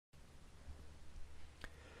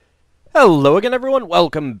Hello again, everyone.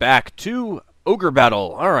 Welcome back to Ogre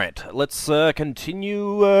Battle. Alright, let's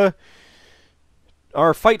continue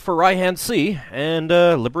our fight for Raihan Sea and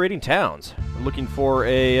liberating towns. We're looking for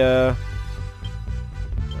a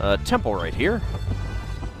temple right here.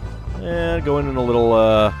 And going in a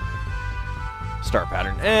little star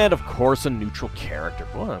pattern. And, of course, a neutral character.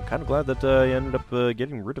 Boy, I'm kind of glad that I ended up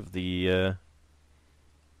getting rid of the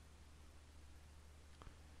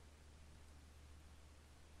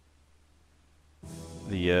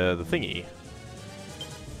thingy.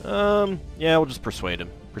 Yeah, we'll just persuade him.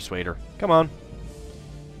 Persuade her. Come on.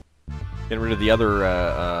 Get rid of the other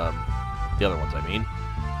ones, I mean.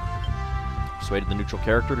 Persuaded the neutral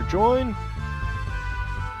character to join.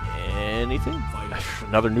 Anything?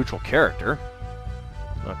 Another neutral character.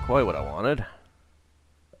 Not quite what I wanted.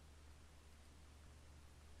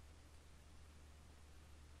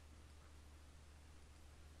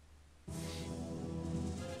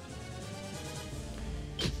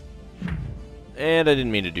 And I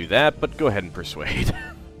didn't mean to do that, but go ahead and persuade.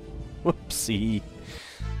 Whoopsie.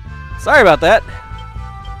 Sorry about that.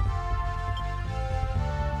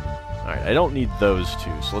 Alright, I don't need those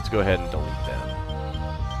two, so let's go ahead and delete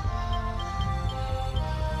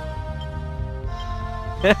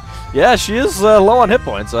them. Yeah, she is low on hit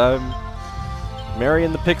points. I'm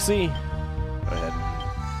marrying the pixie. Go ahead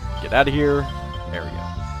and get out of here. There we go.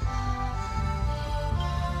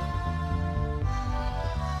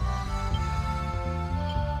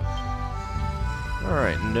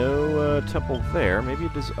 Alright, no temple there. Maybe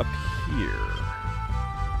it is up here.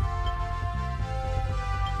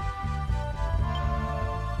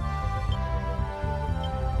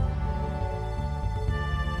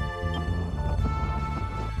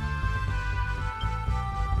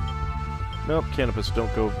 Nope, Canopus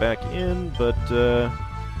don't go back in, but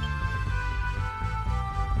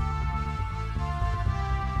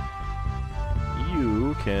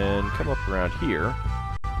you can come up around here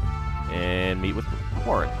and meet with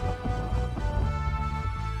Warren.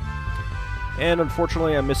 And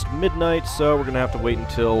unfortunately I missed midnight, so we're going to have to wait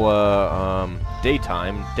until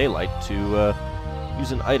daylight, to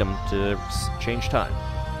use an item to change time.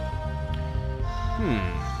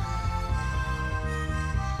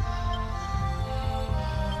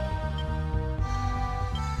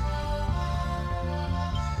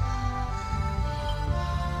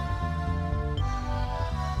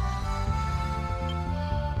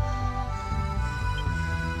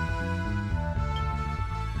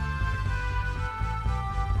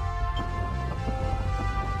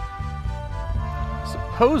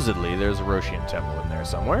 Supposedly, there's a Roshian temple in there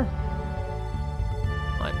somewhere.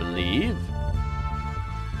 I believe.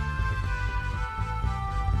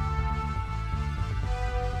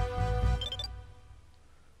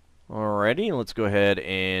 Alrighty, let's go ahead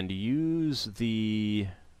and use the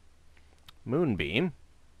Moonbeam.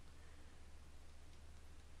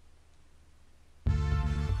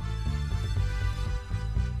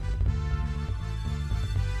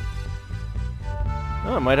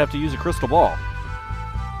 Oh, I might have to use a crystal ball.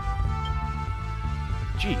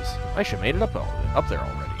 Jeez, I should have made it up there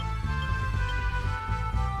already.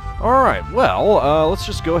 Alright, well, let's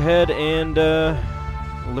just go ahead and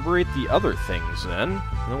liberate the other things then. And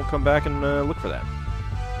then we'll come back and look for that.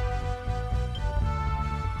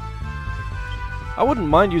 I wouldn't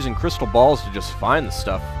mind using crystal balls to just find the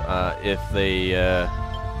stuff if they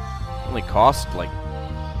only cost like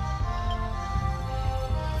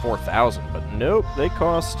 4,000. But nope, they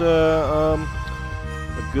cost a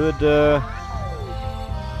good...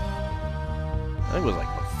 I think it was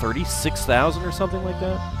like, what, 36,000 or something like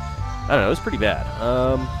that? I don't know, it was pretty bad.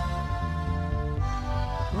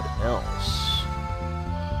 What else?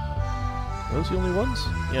 Are those the only ones?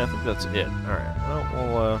 Yeah, I think that's it. Alright, well,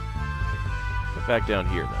 we'll get back down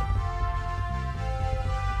here then.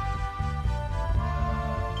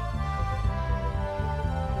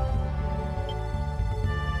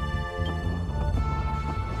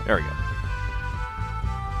 There we go.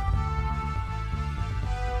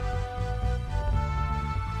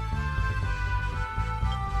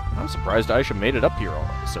 I'm surprised Aisha made it up here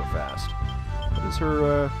so fast. What is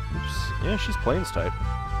her, oops. Yeah, she's Plains type.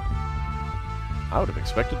 I would have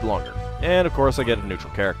expected longer. And, of course, I get a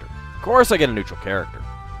neutral character. Of course I get a neutral character.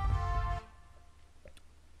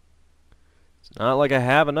 It's not like I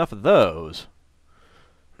have enough of those.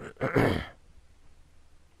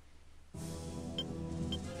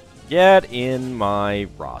 Get in my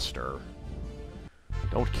roster.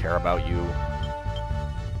 Don't care about you.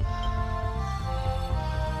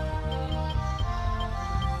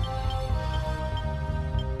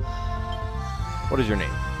 What is your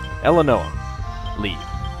name? Eleanor. Leave.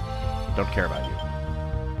 Don't care about you.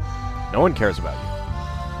 No one cares about you.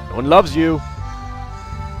 No one loves you.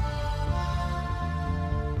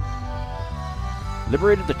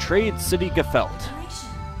 Liberated the trade city Gefelt.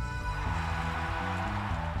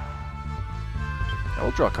 I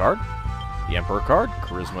will draw a card. The Emperor card.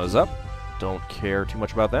 Charisma is up. Don't care too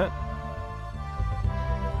much about that.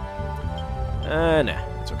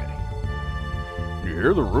 Nah, it's okay. You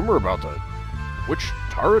hear the rumor about the witch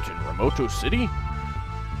turret in Ramoto City?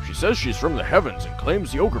 She says she's from the heavens and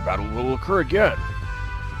claims the ogre battle will occur again.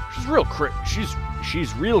 She's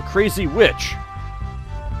real crazy witch.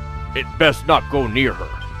 It best not go near her.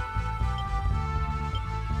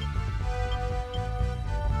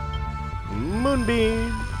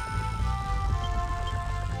 Moonbeam.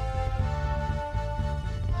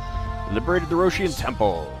 Liberated the Roshian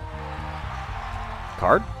Temple.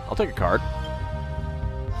 Card? I'll take a card.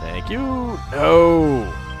 Thank you.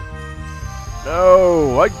 No.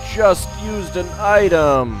 No, I just used an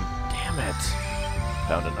item. Damn it.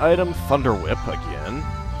 Found an item, Thunder Whip again.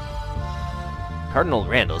 Cardinal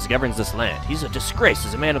Randalls governs this land. He's a disgrace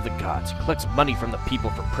as a man of the gods. He collects money from the people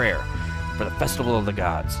for prayer, for the festival of the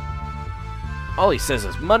gods. All he says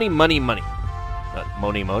is money, money, money.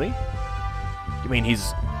 Money, money? You mean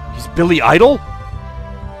he's Billy Idol?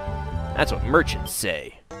 That's what merchants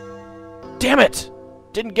say. Damn it!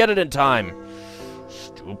 Didn't get it in time.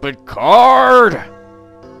 Stupid card!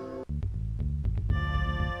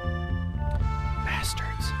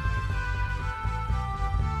 Bastards.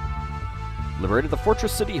 Liberated the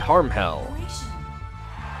fortress city Harmhell.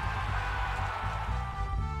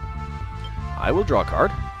 I will draw a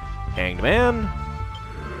card. Hanged Man.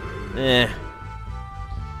 I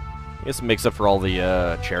guess it makes up for all the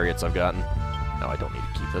chariots I've gotten. No, I don't need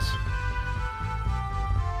to keep this.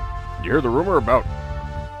 You hear the rumor about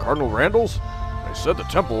Cardinal Randalls? They said the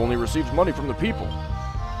temple only receives money from the people.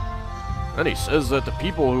 Then he says that the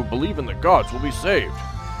people who believe in the gods will be saved.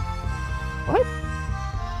 What?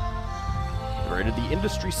 Liberated the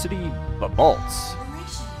industry city Babalts.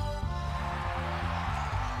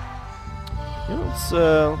 Yeah,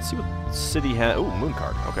 let's see what city has. Oh, moon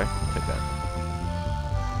card. Okay, I'll take that.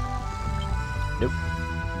 Nope.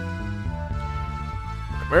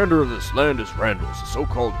 The commander of this land is Randalls, the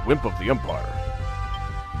so-called wimp of the Empire.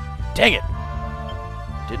 Dang it!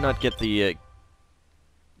 Did not get the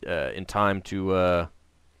in time to.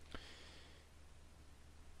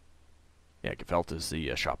 Yeah, Gefelt is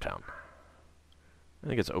the shop town. I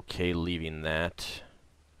think it's okay leaving that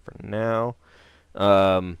for now.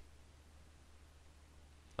 I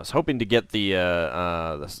was hoping to get the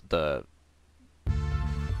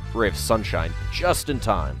Ray of Sunshine just in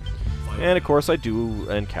time. And of course I do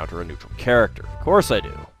encounter a neutral character. Of course I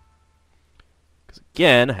do. Because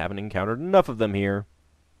again, I haven't encountered enough of them here.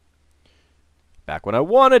 Back when I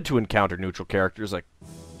wanted to encounter neutral characters, I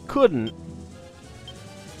couldn't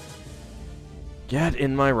get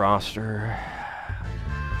in my roster.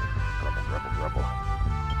 Grubble, grubble, grubble.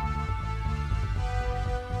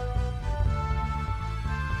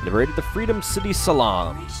 Liberated the Freedom City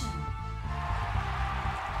Salam.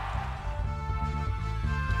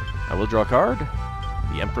 I will draw a card.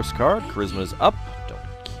 The Empress card. Charisma is up. Don't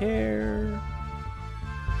care.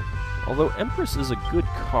 Although Empress is a good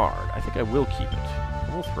card, I think I will keep it. I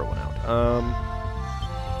will throw one out.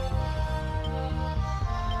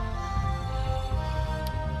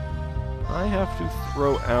 I have to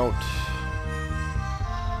throw out.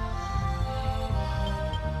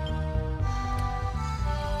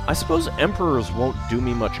 I suppose Emperors won't do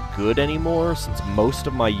me much good anymore, since most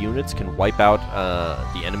of my units can wipe out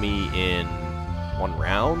the enemy in one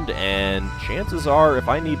round, and chances are, if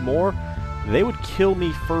I need more, they would kill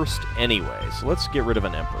me first anyway. So let's get rid of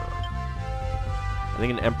an Emperor. I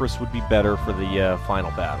think an Empress would be better for the final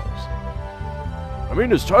battles. I mean,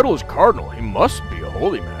 his title is Cardinal. He must be a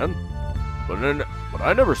holy man. But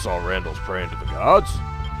I never saw Randalls praying to the gods.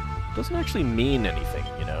 It doesn't actually mean anything,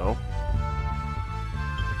 you know.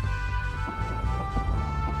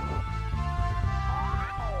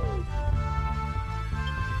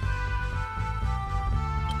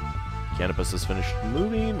 Canopus has finished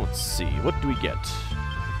moving. Let's see. What do we get?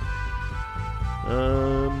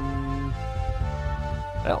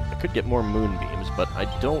 Well, I could get more moonbeams, but I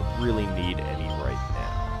don't really need any right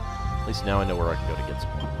now. At least now I know where I can go to get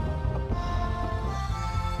some more.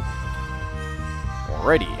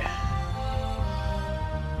 Alrighty.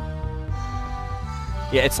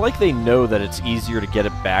 Yeah, it's like they know that it's easier to get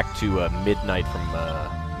it back to midnight from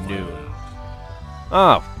noon.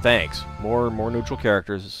 Oh, thanks. More neutral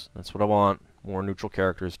characters. That's what I want. More neutral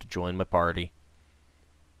characters to join my party.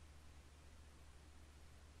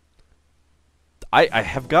 I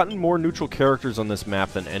have gotten more neutral characters on this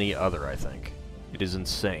map than any other, I think. It is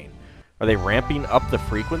insane. Are they ramping up the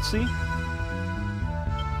frequency?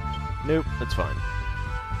 Nope, that's fine.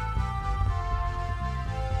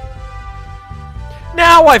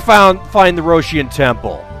 Now I find the Roshian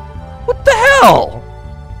Temple! What the hell?!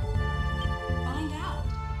 Find out.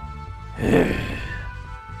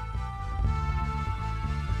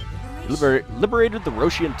 Liberated the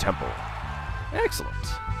Roshian Temple. Excellent.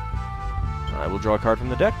 I will draw a card from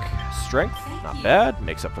the deck. Strength, not bad.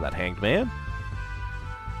 Makes up for that Hanged Man.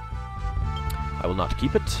 I will not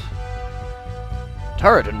keep it.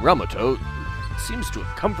 Turret and Ramato seems to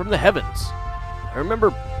have come from the heavens. I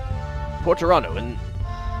remember Portorano and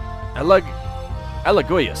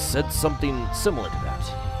Alagoyas said something similar to that.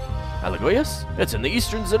 Alagoyas? It's in the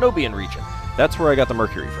eastern Zenobian region. That's where I got the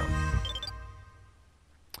Mercury from.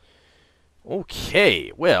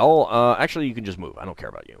 Okay, well, actually you can just move. I don't care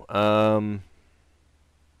about you.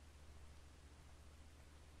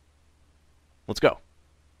 Let's go.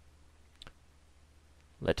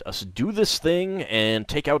 Let us do this thing and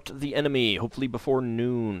take out the enemy, hopefully before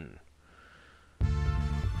noon.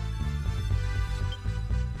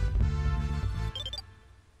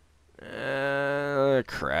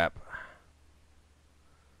 Crap.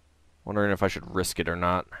 Wondering if I should risk it or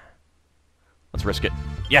not. Let's risk it.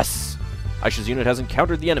 Yes! Aisha's unit has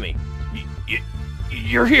encountered the enemy.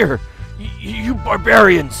 You're here! You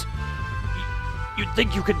barbarians! You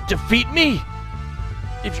think you can defeat me?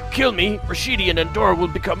 If you kill me, Rashidi and Endora will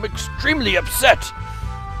become extremely upset.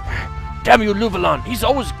 Damn you, Luvalon. He's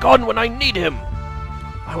always gone when I need him.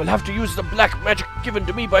 I will have to use the black magic given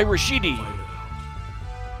to me by Rashidi.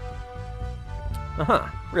 Uh-huh.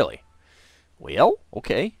 Really? Well,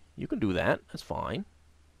 okay. You can do that. That's fine.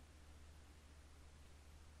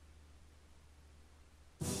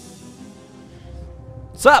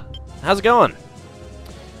 What's up? How's it going?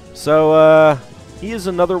 So, he is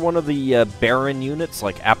another one of the Baron units,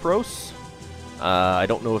 like Apros. I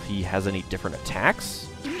don't know if he has any different attacks.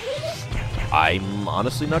 I'm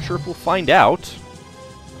honestly not sure if we'll find out.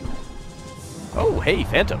 Oh, hey,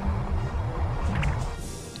 Phantom.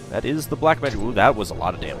 That is the black magic. Ooh, that was a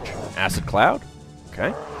lot of damage. Acid Cloud.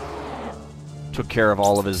 Okay. Took care of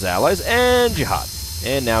all of his allies. And Jihad.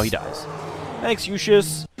 And now he dies. Thanks,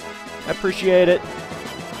 Yushis. I appreciate it.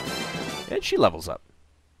 And she levels up.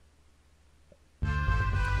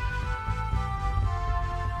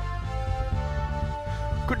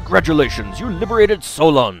 Congratulations, you liberated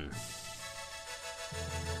Solon.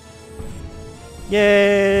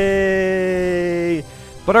 Yay!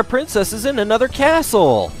 But our princess is in another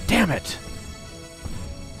castle. Damn it.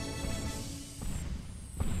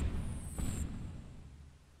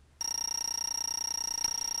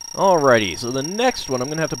 Alrighty, so the next one, I'm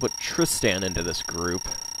going to have to put Tristan into this group.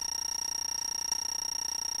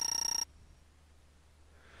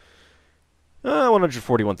 Uh,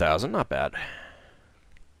 141,000, not bad.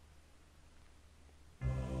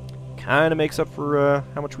 Kind of makes up for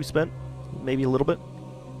how much we spent. Maybe a little bit.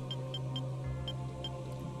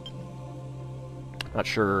 Not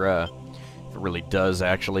sure if it really does,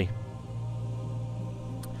 actually.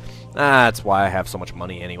 That's why I have so much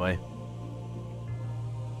money anyway.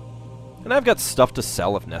 And I've got stuff to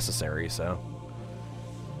sell if necessary, so...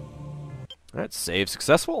 Alright, save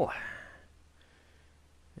successful.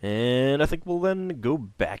 And I think we'll then go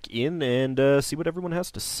back in and see what everyone has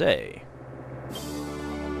to say.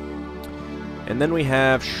 And then we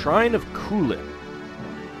have Shrine of Kulin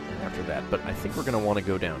after that, but I think we're going to want to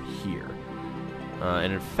go down here.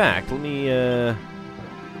 And in fact, let me... let's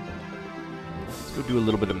go do a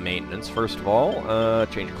little bit of maintenance first of all.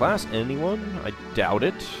 Change class. Anyone? I doubt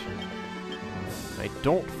it. I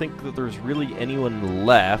don't think that there's really anyone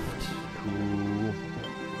left who...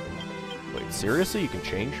 Wait, seriously? You can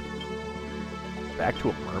change back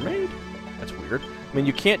to a mermaid? That's weird. I mean,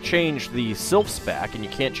 you can't change the Sylphs back, and you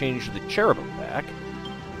can't change the Cherubim back.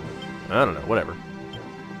 I don't know, whatever.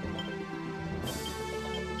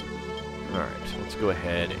 Alright, let's go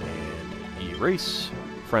ahead and erase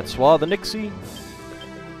Francois the Nixie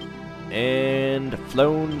and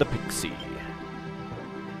Flown the Pixie.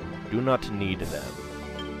 Do not need them.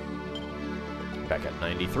 Back at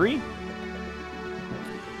 93.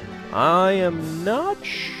 I am not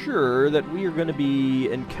sure that we are going to be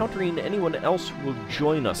encountering anyone else who will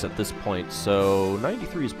join us at this point, so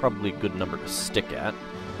 93 is probably a good number to stick at.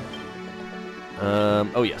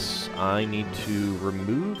 Oh yes, I need to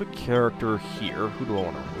remove a character here. Who do I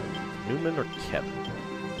want to remove? Newman or Kevin?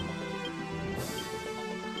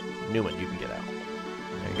 Newman, you can get out.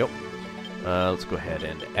 There you go. Let's go ahead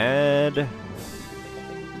and add...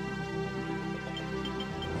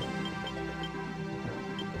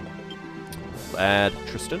 add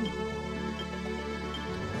Tristan.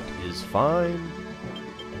 That is fine.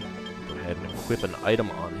 Go ahead and equip an item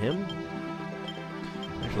on him.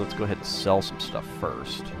 Actually, let's go ahead and sell some stuff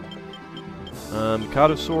first.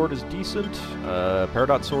 Mikado Sword is decent.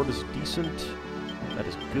 Peridot Sword is decent. That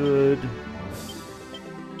is good.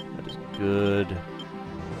 That is good.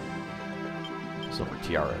 Silver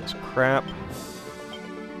Tiara is crap.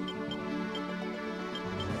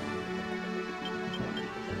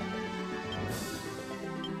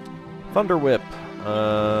 Thunder Whip.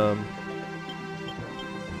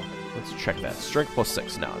 Let's check that. Strength plus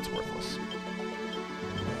 6. No, it's worthless.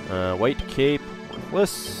 White Cape.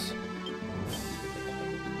 Worthless.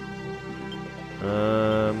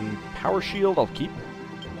 Power Shield, I'll keep.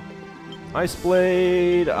 Ice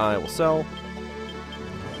Blade, I will sell.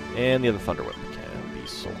 And the other Thunder Whip can be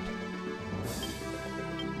sold.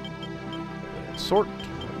 Sort.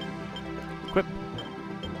 Equip.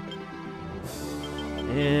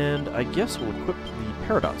 And I guess we'll equip the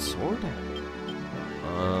Peridot Sword.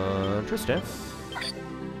 Tristan.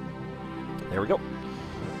 There we go.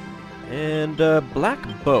 And Black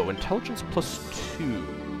Bow, Intelligence plus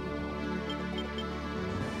 2.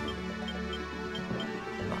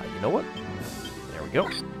 You know what? There we go.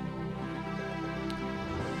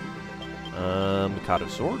 Mikado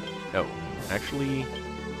Sword. Oh, actually...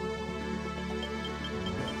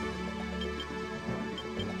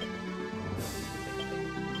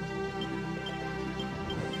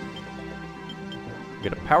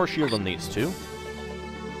 Get a Power Shield on these two.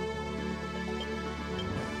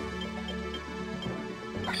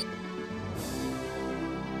 I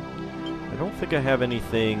don't think I have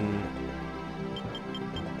anything...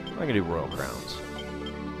 I'm gonna do Royal Crowns.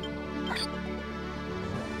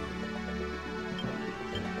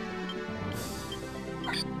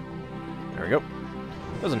 There we go.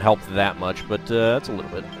 Doesn't help that much, but that's a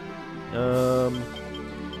little bit.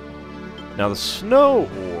 Now the Snow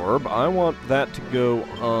Orb, I want that to go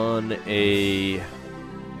on a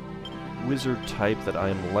wizard type that I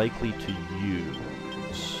am likely to use.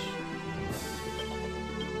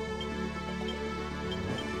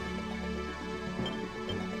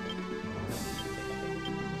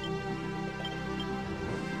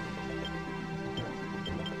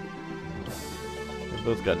 They've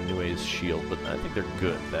both got Nue's shield, but I think they're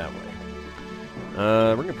good that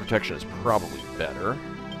way. Ring of Protection is probably better.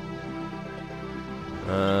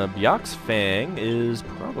 Byak's Fang is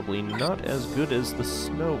probably not as good as the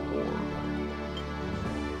Snow Orb.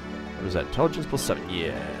 What is that? Intelligence plus 7.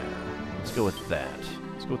 Yeah. Let's go with that.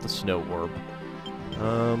 Let's go with the Snow Orb.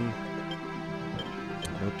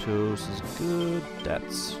 Notos is good.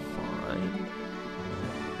 That's fine.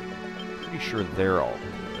 Pretty sure they're all good.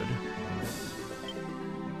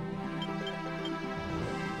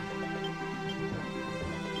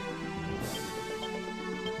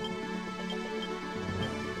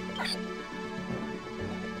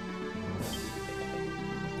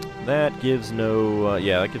 That gives no,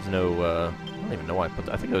 yeah, that gives no, I don't even know why I put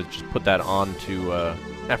that. I think I would just put that on to,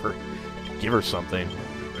 have her, give her something.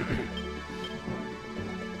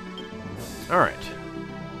 Alright.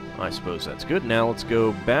 I suppose that's good. Now let's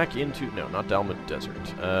go back into, no, not Dalmud Desert.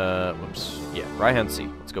 Whoops. Yeah, Raihan Sea.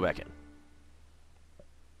 Let's go back in.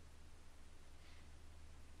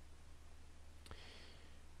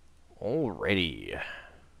 Alrighty.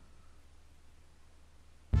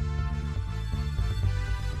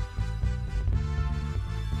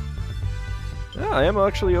 Yeah, I am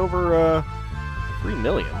actually over 3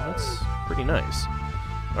 million. That's pretty nice.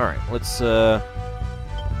 Alright, let's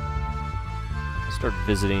start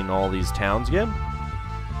visiting all these towns again.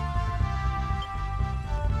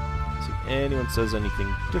 See if anyone says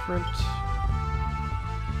anything different.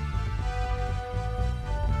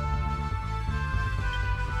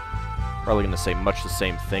 Probably going to say much the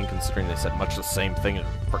same thing, considering they said much the same thing in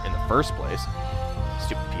the first place.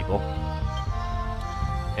 Stupid people.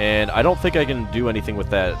 And I don't think I can do anything with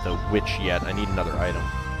the witch yet. I need another item.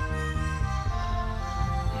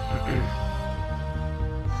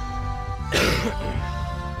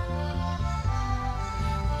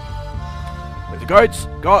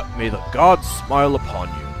 May the gods smile upon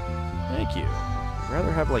you. Thank you. I'd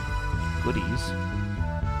rather have, like, goodies.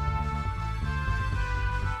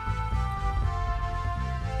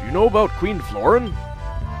 Do you know about Queen Florin?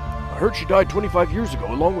 I heard she died 25 years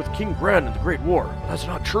ago along with King Bran in the Great War, but that's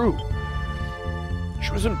not true.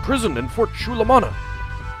 She was imprisoned in Fort Shulamana,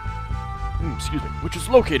 excuse me, which is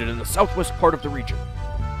located in the southwest part of the region.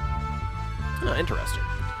 Ah, interesting.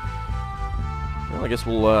 Well, I guess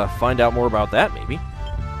we'll find out more about that, maybe.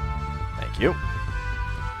 Thank you.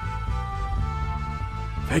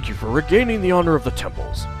 Thank you for regaining the honor of the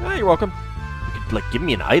temples. Ah, you're welcome. like, give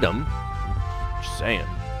me an item. Just saying.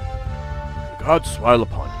 The gods smile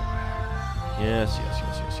upon you. Yes, yes,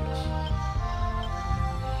 yes, yes, yes.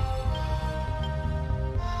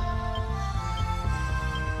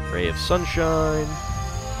 Ray of sunshine.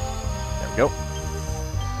 There we go.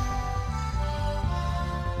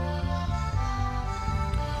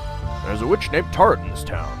 There's a witch named Tart in this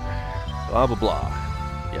town. Blah, blah, blah.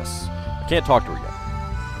 Yes. I can't talk to her yet.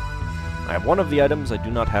 I have one of the items, I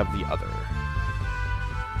do not have the other.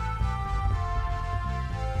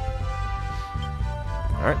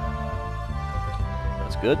 Alright.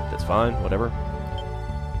 That's good, that's fine, whatever.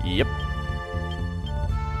 Yep.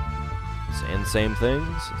 And same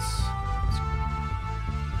things. It's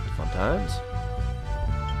fun times.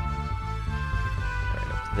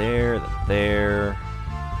 Right up there, then there.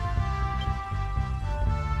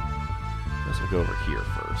 I guess we'll go over here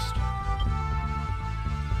first.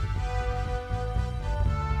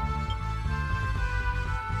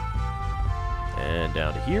 And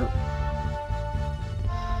down to here.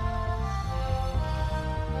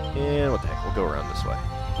 And what the heck, we'll go around this way.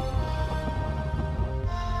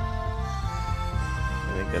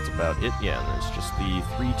 I think that's about it. Yeah, and there's just the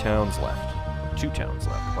 3 towns left. 2 towns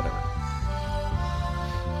left, whatever.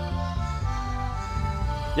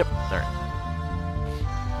 Yep, alright.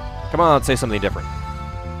 Come on, say something different.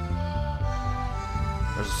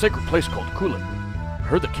 There's a sacred place called Kulin. I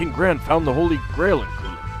heard that King Grand found the Holy Grail in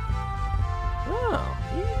Kulin. Oh,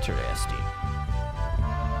 interesting.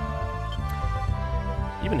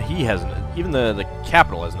 Even the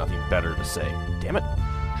capital has nothing better to say. Damn it.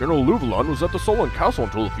 General Louvalan was at the Solon Castle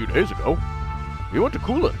until a few days ago. We went to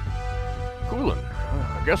Kulin. Kulin?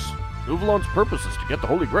 I guess Louvalan's purpose is to get the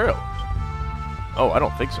Holy Grail. Oh, I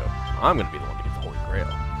don't think so. I'm going to be the one to get the Holy Grail.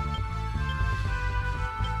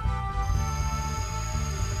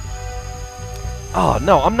 Oh,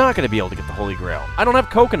 no, I'm not going to be able to get the Holy Grail. I don't have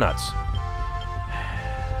coconuts.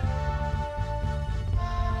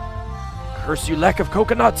 Curse you, lack of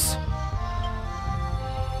coconuts!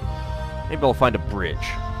 Maybe I'll find a bridge.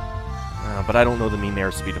 But I don't know the mean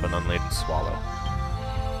airspeed of an unladen swallow.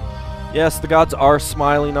 Yes, the gods are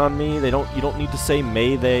smiling on me. You don't need to say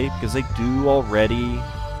may they, because they do already.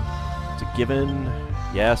 It's a given.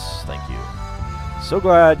 Yes, thank you. So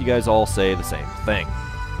glad you guys all say the same thing.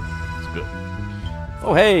 It's good.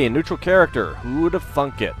 Oh hey, a neutral character. Who would have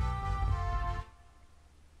thunk it?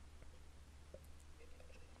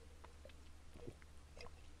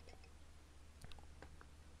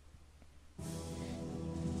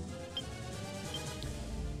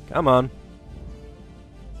 Come on.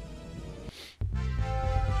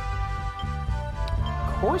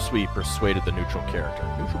 Of course we persuaded the neutral character.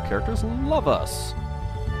 Neutral characters love us.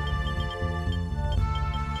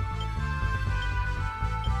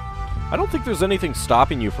 I don't think there's anything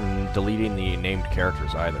stopping you from deleting the named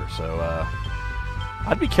characters either, so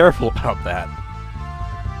I'd be careful about that.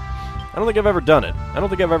 I don't think I've ever done it. I don't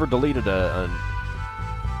think I've ever deleted a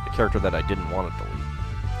character that I didn't want to delete.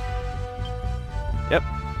 Yep.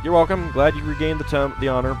 You're welcome. Glad you regained the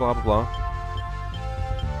honor, blah, blah, blah.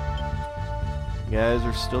 You guys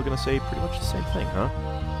are still going to say pretty much the same thing, huh?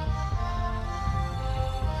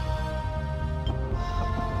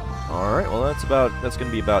 Alright, well that's going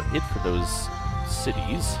to be about it for those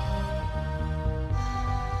cities.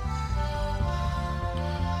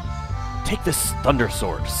 Take this Thunder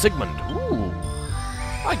Sword, Sigmund. Ooh,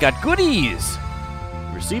 I got goodies!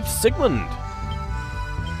 You received Sigmund.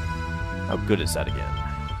 How good is that again?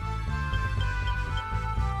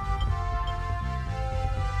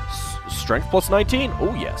 Strength plus 19?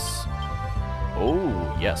 Oh, yes.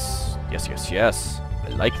 Oh, yes. Yes, yes, yes. I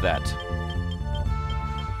like that.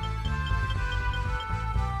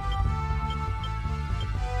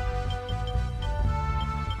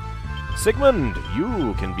 Sigmund,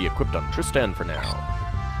 you can be equipped on Tristan for now.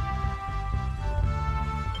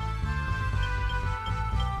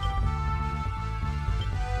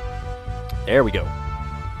 There we go.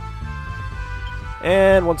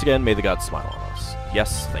 And once again, may the gods smile on us.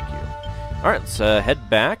 Yes, thank you. Alright, let's head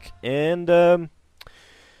back, and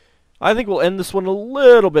I think we'll end this one a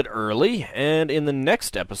little bit early, and in the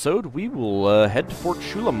next episode, we will head to Fort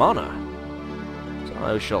Shulamana. So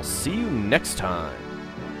I shall see you next time.